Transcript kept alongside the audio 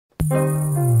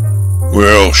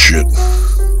Well, shit.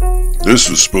 This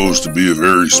was supposed to be a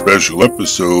very special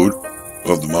episode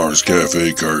of the Mars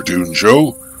Cafe cartoon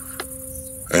show.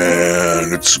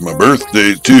 And it's my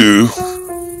birthday, too.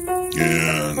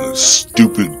 And a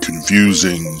stupid,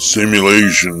 confusing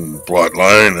simulation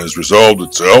plotline has resolved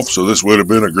itself, so this would have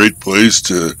been a great place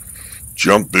to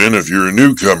jump in if you're a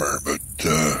newcomer. But,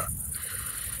 I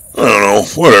don't know,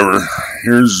 whatever.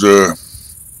 Here's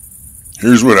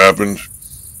what happened.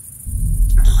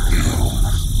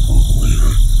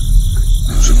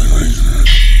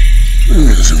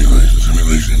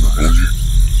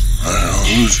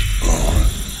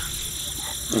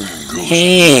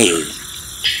 Hey,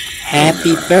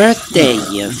 happy birthday,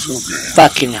 you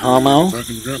fucking homo.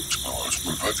 Fucking drunk tomorrow. It's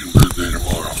my fucking birthday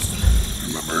tomorrow.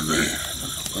 It's my birthday.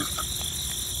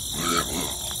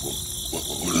 What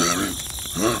was that?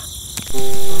 Huh?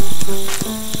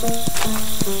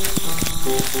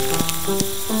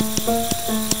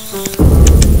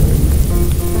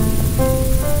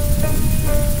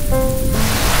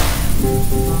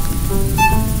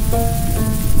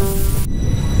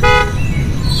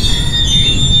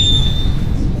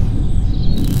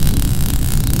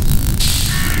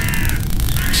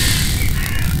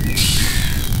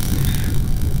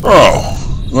 Oh,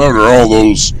 after all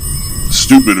those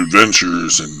stupid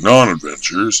adventures and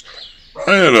non-adventures,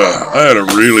 I had a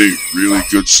really, really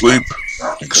good sleep,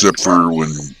 except for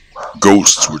when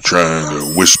ghosts were trying to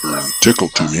whisper and tickle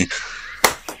to me.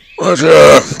 But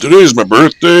today's my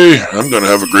birthday. I'm gonna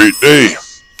have a great day.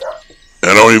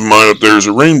 I don't even mind if there's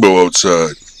a rainbow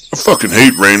outside. I fucking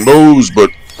hate rainbows,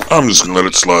 but I'm just gonna let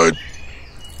it slide.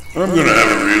 I'm gonna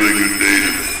have a really good day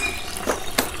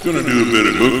today. Gonna do a bit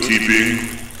of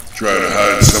bookkeeping. Try to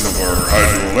hide some of our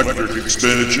hydroelectric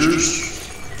expenditures.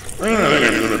 And I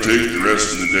think I'm going to take the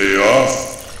rest of the day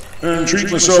off and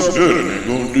treat myself good and then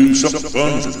go do something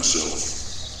fun for myself.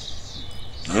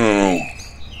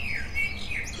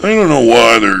 I don't know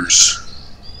why there's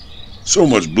so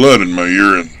much blood in my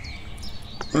urine.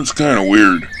 That's kind of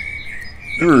weird.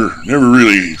 Never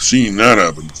really seen that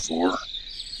happen before.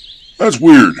 That's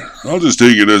weird. I'll just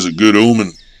take it as a good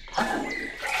omen.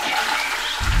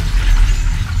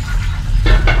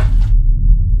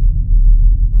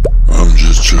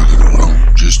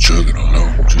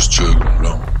 Chugging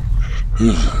along.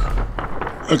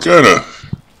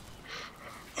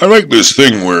 I like this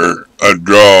thing where I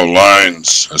draw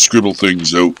lines, I scribble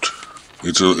things out.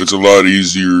 It's a lot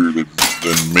easier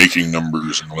than making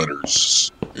numbers and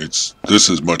letters. This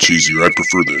is much easier. I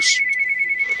prefer this.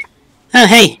 Oh,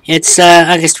 hey, it's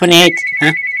August 28th,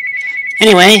 huh?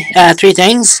 Anyway, three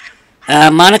things.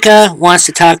 Monica wants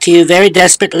to talk to you very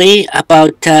desperately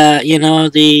about,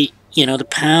 the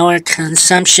power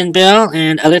consumption bill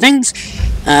and other things.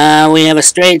 We have a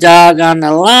stray dog on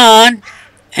the lawn,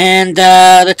 and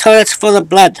the toilet's full of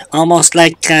blood, almost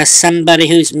like somebody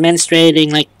who's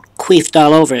menstruating, like, queefed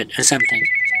all over it or something.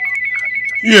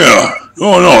 Yeah.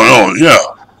 Oh, no, yeah.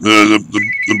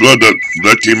 The blood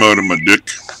that came out of my dick.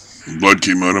 The blood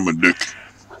came out of my dick.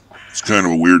 It's kind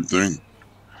of a weird thing.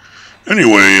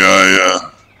 Anyway,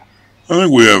 I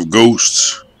think we have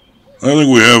ghosts. I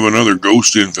think we have another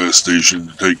ghost infestation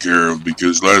to take care of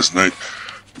because last night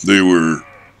they were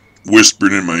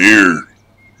whispering in my ear,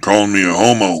 calling me a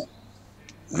homo.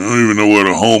 I don't even know what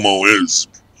a homo is,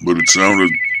 but it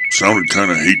sounded kind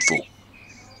of hateful.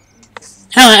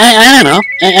 Oh, I don't know.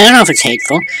 I don't know if it's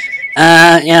hateful.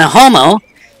 Homo,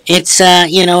 it's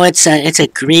a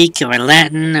Greek or a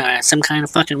Latin or some kind of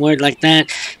fucking word like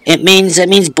that. It means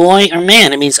boy or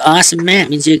man. It means awesome man. It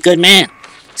means you're a good man.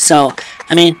 So,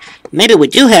 I mean, maybe we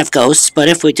do have ghosts, but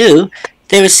if we do,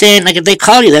 they were saying, like, if they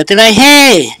call you that, they're like,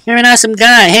 hey, you're an awesome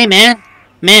guy. Hey, man,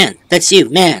 that's you,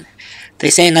 man. They're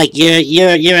saying, like,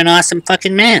 you're an awesome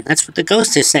fucking man. That's what the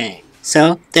ghosts are saying.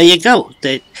 So, there you go.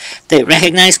 They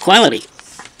recognize quality.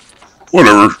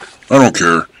 Whatever. I don't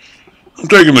care. I'm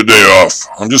taking the day off.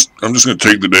 I'm just gonna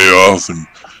take the day off and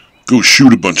go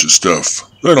shoot a bunch of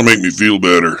stuff. That'll make me feel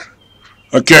better.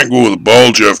 I can't go with a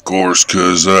ball jeff course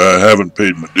because I haven't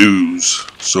paid my dues,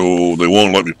 so they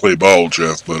won't let me play ball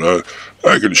jeff, but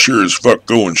I can sure as fuck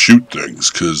go and shoot things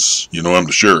because, I'm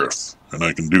the sheriff, and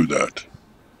I can do that.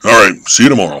 Alright, see you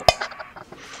tomorrow.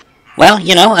 Well,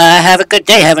 have a good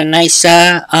day. Have a nice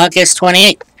August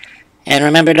 28th. And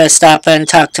remember to stop and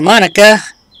talk to Monica,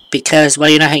 because, well,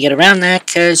 you know how to get around that,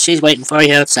 because she's waiting for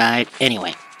you outside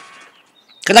anyway.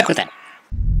 Good luck with that.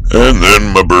 And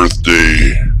then my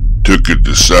birthday took a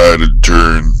decided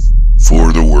turn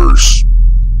for the worse.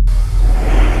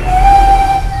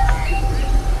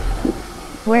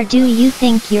 Where do you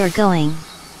think you're going?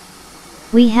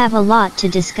 We have a lot to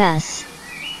discuss.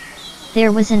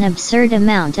 There was an absurd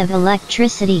amount of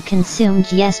electricity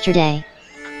consumed yesterday.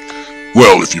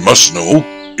 Well, if you must know,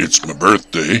 it's my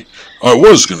birthday. I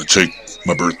was gonna take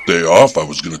my birthday off. I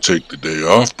was gonna take the day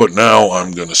off, but now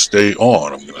I'm gonna stay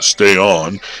on. I'm gonna stay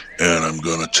on, and I'm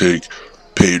gonna take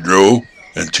Pedro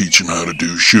and teach him how to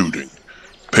do shooting.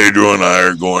 Pedro and I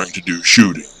are going to do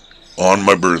shooting on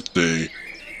my birthday,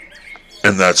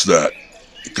 and that's that.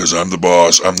 Because I'm the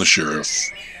boss, I'm the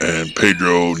sheriff, and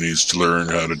Pedro needs to learn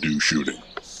how to do shooting.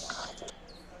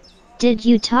 Did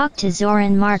you talk to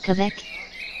Zoran Markovic?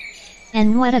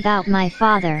 And what about my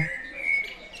father?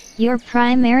 Your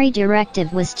primary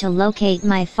directive was to locate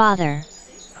my father.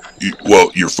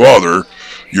 Well, your father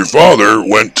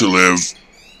went to live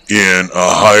in a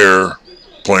higher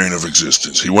plane of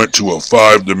existence. He went to a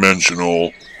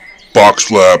 5-dimensional box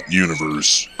flap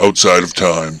universe outside of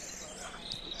time.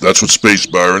 That's what Space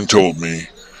Byron told me.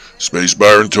 Space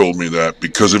Byron told me that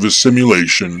because of his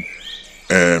simulation.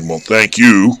 And, well, thank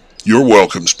you. You're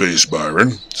welcome, Space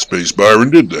Byron. Space Byron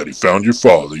did that. He found your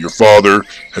father. Your father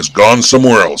has gone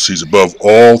somewhere else. He's above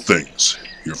all things.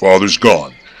 Your father's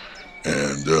gone.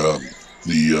 And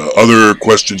the other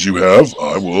questions you have,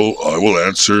 I will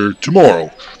answer tomorrow,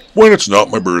 when it's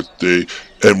not my birthday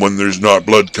and when there's not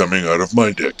blood coming out of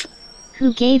my dick.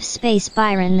 Who gave Space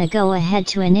Byron the go-ahead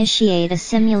to initiate a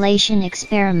simulation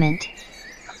experiment?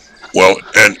 Well,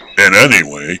 and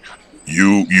anyway,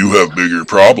 you have bigger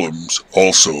problems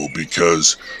also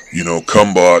because,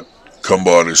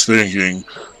 Cumbot is thinking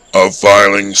of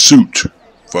filing a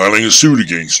suit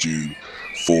against you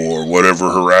for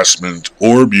whatever harassment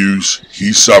or abuse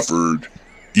he suffered,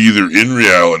 either in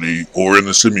reality or in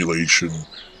the simulation,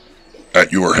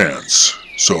 at your hands.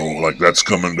 So, that's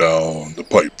coming down the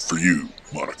pipe for you,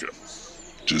 Monica.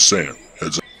 Just saying.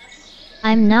 Heads up.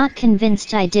 I'm not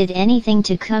convinced I did anything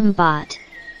to Cumbot.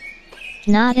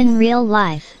 Not in real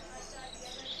life.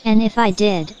 And if I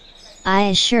did, I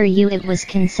assure you it was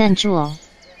consensual.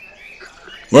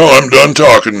 Well, I'm done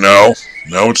talking now.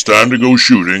 Now it's time to go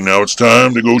shooting. Now it's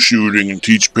time to go shooting and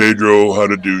teach Pedro how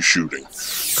to do shooting.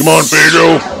 Come on,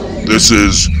 Pedro. This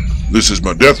is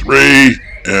my death ray,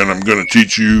 and I'm gonna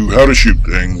teach you how to shoot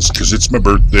things, because it's my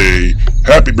birthday.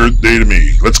 Happy birthday to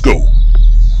me. Let's go.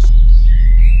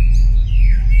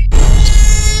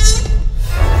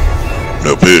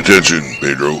 Now pay attention,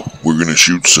 Pedro. We're gonna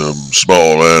shoot some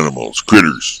small animals,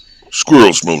 critters.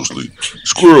 Squirrels mostly.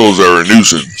 Squirrels are a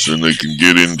nuisance, and they can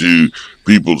get into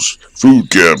people's food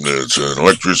cabinets and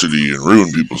electricity and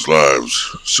ruin people's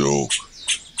lives. So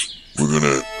we're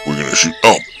gonna shoot.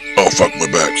 Oh fuck, my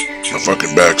back. My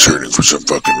fucking back's hurting for some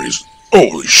fucking reason.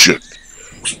 Holy shit.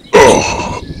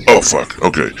 Oh fuck.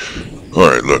 Okay. All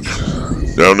right, look.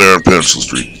 Down there on Pencil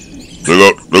Street.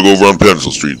 Look over on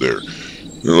Pencil Street there.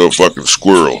 There's a little fucking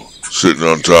squirrel sitting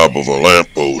on top of a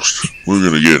lamppost. We're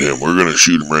gonna get him. We're gonna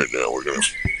shoot him right now. We're gonna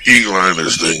eagle-eye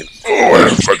this thing.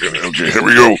 Okay, here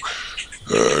we go.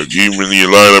 Keep him in the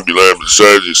lineup. You line up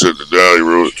beside you, set the dial, you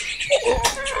roll it.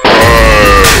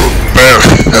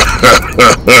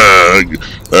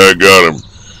 I got him.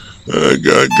 I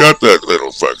got that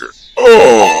little fucker.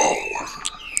 Oh!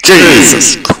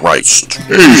 Jesus Christ.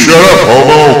 Hey, shut up,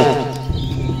 Homo!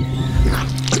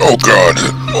 Oh God,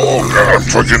 I'm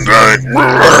fucking dying.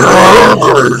 I'm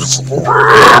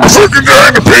fucking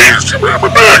dying of pain. Give me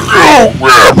my back.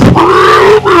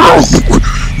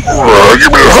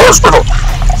 Give me the hospital.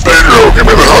 Pedro, give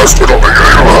me the hospital.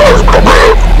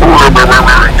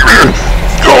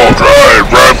 Go, drive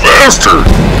faster.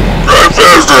 Drive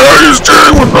faster. How are you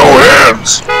steering with no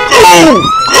hands?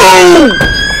 Go.